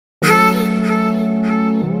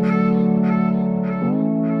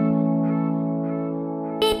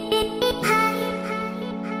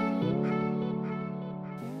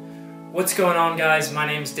What's going on, guys? My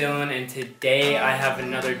name's Dylan, and today I have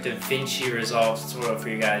another DaVinci Resolve tutorial for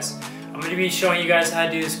you guys. I'm going to be showing you guys how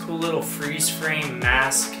to do this cool little freeze frame,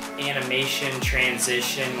 mask, animation,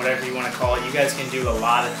 transition, whatever you want to call it. You guys can do a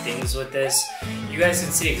lot of things with this. You guys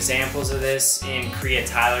can see examples of this in Korea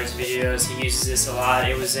Tyler's videos. He uses this a lot.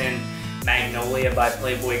 It was in Magnolia by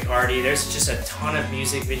Playboi Carti. There's just a ton of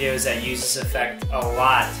music videos that use this effect a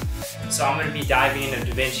lot. So I'm going to be diving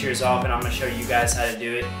into DaVinci Resolve, and I'm going to show you guys how to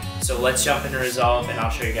do it. So let's jump into Resolve and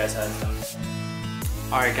I'll show you guys how it's done.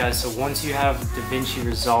 Alright guys, so once you have DaVinci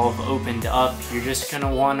Resolve opened up, you're just going to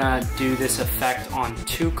want to do this effect on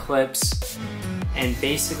 2 clips. And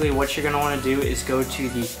basically what you're going to want to do is go to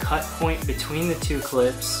the cut point between the 2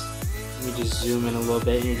 clips. Let me just zoom in a little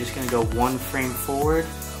bit, and you're just going to go 1 frame forward.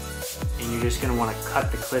 And you're just going to want to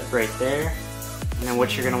cut the clip right there. And then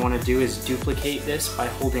what you're going to want to do is duplicate this by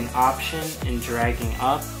holding Option and dragging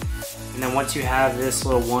up. And then once you have this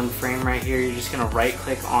little 1 frame right here, you're just going to right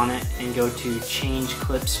click on it and go to Change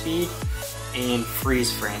Clip Speed and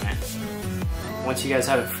freeze frame it. Once you guys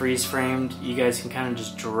have it freeze framed, you guys can kind of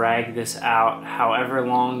just drag this out however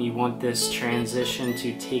long you want this transition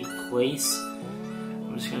to take place.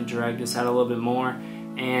 I'm just going to drag this out a little bit more.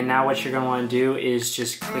 And now what you're going to want to do is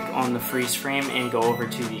just click on the freeze frame and go over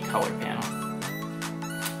to the color panel.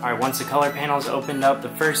 Alright, once the color panel is opened up, the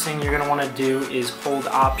first thing you're going to want to do is hold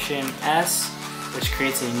Option S, which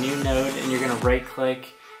creates a new node, and you're going to right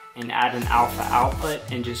click and add an alpha output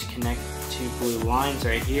and just connect 2 blue lines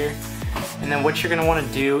right here. And then what you're going to want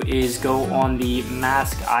to do is go on the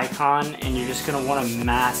mask icon, and you're just going to want to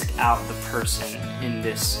mask out the person in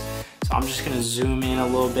this. So I'm just going to zoom in a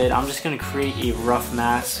little bit. I'm just going to create a rough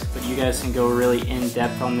mask, but you guys can go really in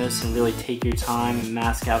depth on this and really take your time and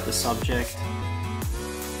mask out the subject.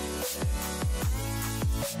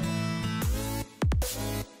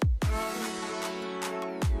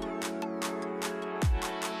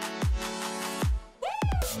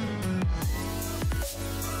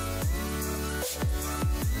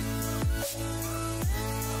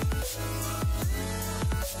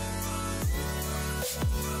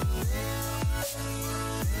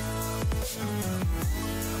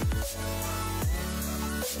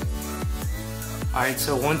 Alright,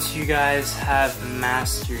 so once you guys have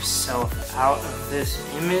masked yourself out of this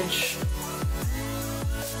image,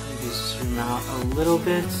 you just zoom out a little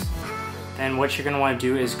bit. Then what you're going to want to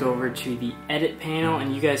do is go over to the edit panel,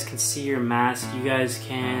 and you guys can see your mask. You guys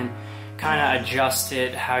can kind of adjust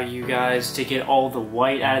it how you guys, to get all the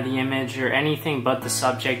white out of the image or anything but the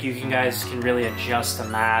subject. You guys can really adjust the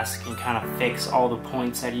mask and kind of fix all the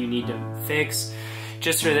points that you need to fix.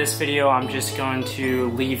 Just for this video, I'm just going to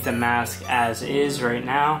leave the mask as is right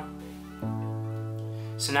now.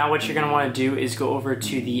 So now what you're going to want to do is go over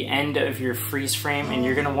to the end of your freeze frame, and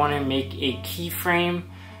you're going to want to make a keyframe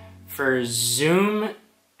for zoom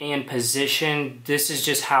and position. This is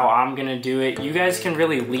just how I'm going to do it. You guys can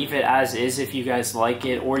really leave it as is if you guys like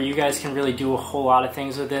it, or you guys can really do a whole lot of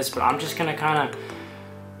things with this, but I'm just going to kind of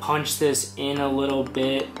punch this in a little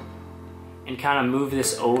bit and kind of move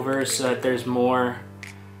this over so that there's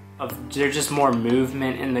just more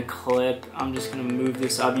movement in the clip. I'm just going to move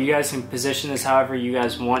this up. You guys can position this however you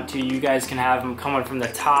guys want to. You guys can have them coming from the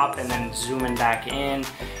top and then zooming back in.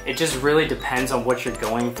 It just really depends on what you're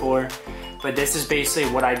going for. But this is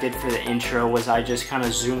basically what I did for the intro, was I just kind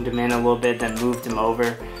of zoomed him in a little bit, then moved him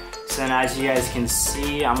over. So then as you guys can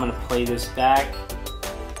see, I'm going to play this back.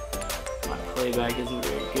 My playback isn't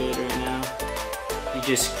very good right now. He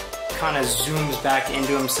just kind of zooms back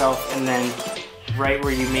into himself, and then right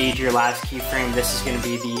where you made your last keyframe, this is going to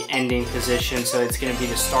be the ending position, so it's going to be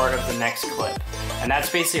the start of the next clip. And that's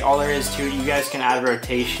basically all there is to it. You guys can add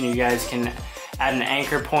rotation, you guys can add an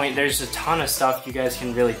anchor point. There's a ton of stuff you guys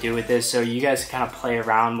can really do with this, so you guys can kind of play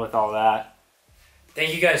around with all that.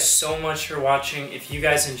 Thank you guys so much for watching. If you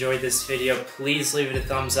guys enjoyed this video, please leave it a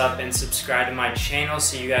thumbs up and subscribe to my channel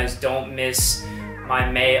so you guys don't miss my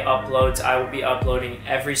May uploads. I will be uploading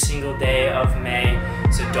every single day of May,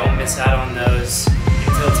 so don't miss out on those.